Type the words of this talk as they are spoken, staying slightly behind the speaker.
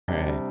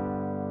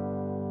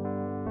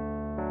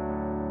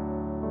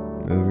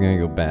This is gonna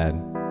go bad.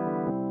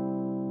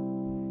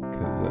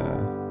 Because,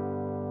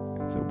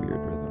 it's a weird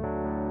rhythm.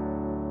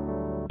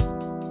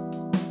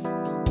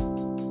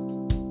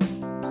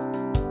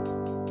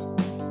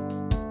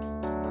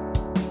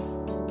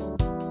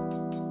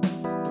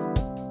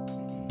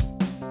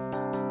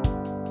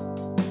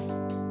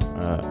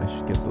 I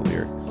should get the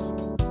lyrics.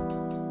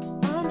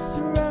 I'm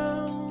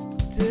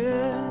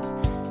surrounded,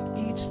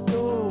 each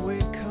doorway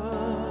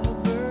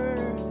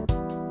covered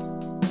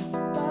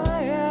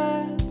by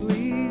at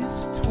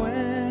least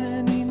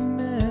 20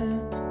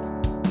 men.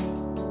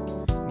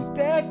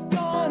 They're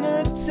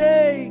gonna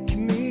take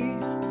me,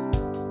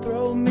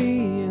 throw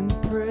me in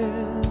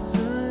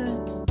prison.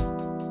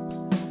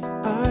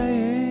 I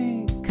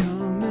ain't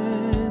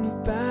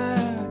coming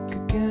back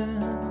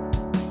again.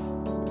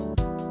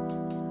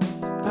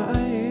 I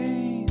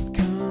ain't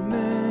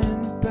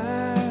coming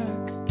back.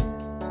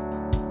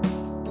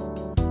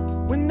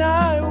 When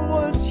I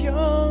was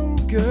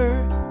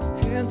younger,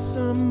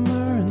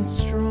 handsomer and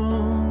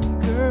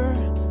stronger,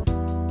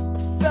 I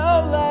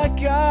felt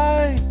like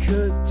I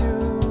could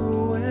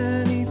do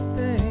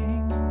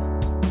anything.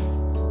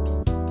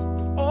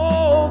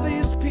 All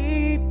these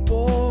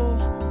people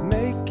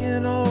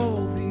making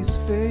all these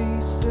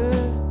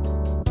faces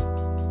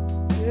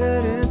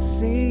didn't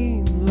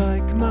seem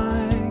like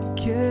my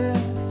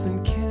kith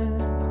and kin.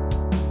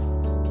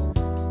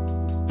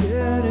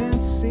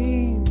 Didn't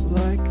seem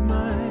like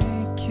my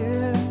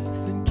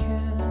kith and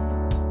kin.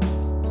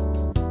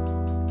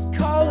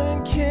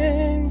 Colin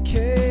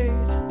Kincaid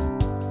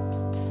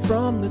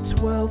from the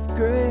 12th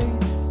grade.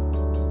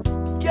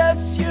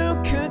 Guess you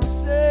could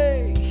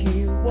say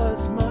he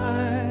was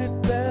my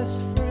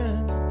best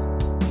friend.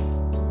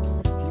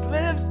 He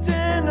lived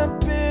in a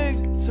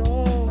big,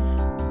 tall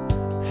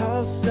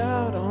house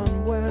out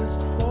on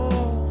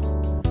Westfall,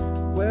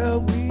 where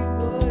we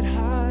would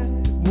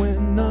hide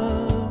when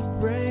the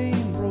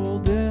rain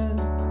rolled in.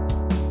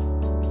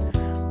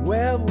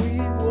 Where we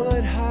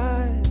would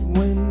hide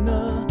when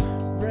the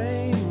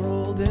rain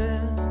rolled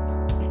in.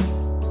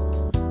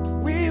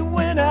 We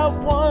went out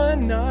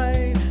one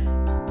night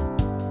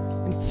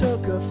and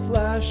took a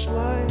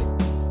flashlight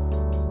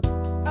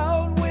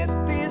out with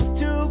these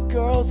two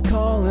girls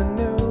calling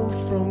new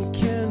from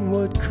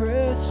Kenwood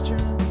Christian.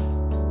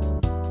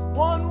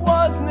 One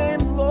was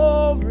named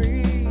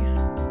Lori,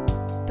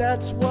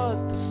 that's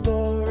what the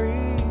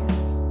story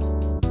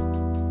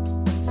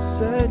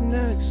said.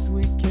 Next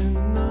week in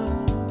the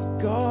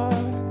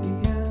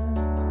Guardian,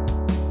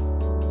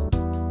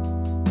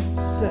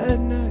 said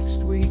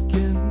next week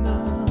in the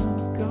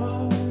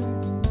Guardian.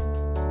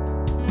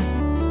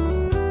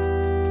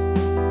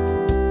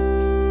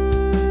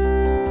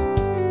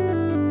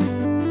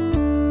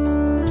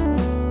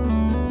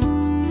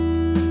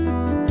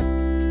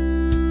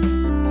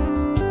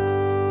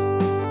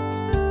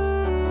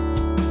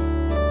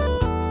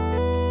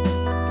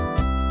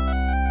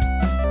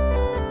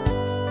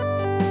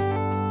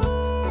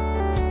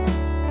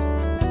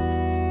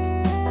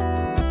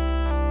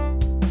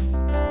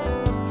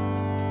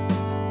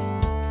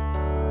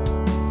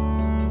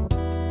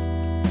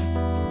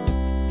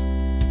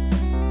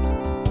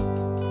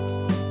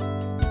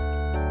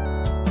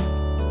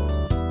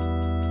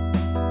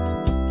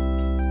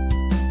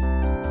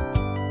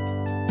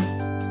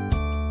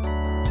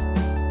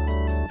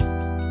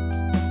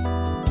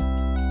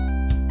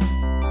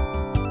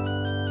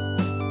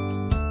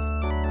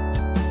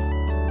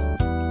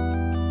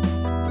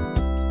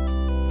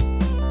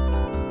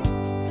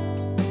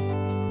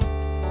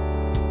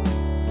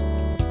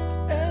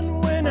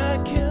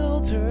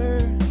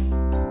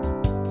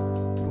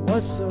 It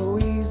was so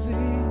easy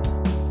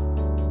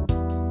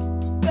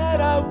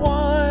that I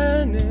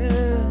wanted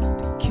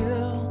to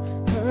kill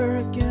her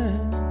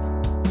again.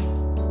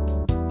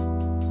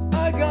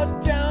 I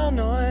got down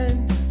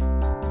on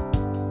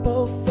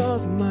both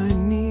of my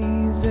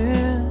knees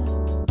and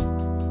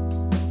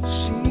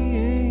she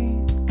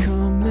ain't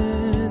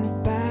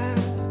coming back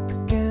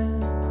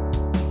again.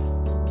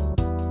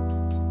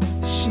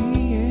 She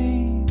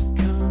ain't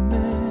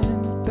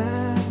coming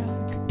back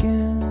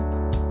again.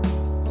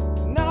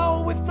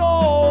 Now with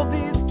all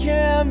these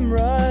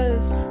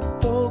cameras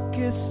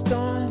focused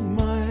on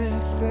my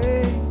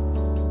face,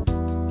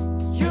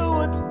 you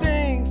would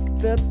think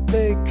that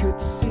they could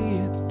see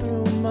it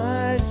through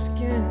my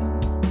skin.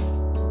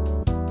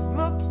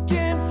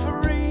 Looking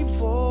for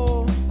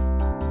evil,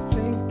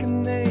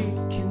 thinking they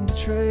can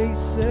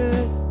trace it.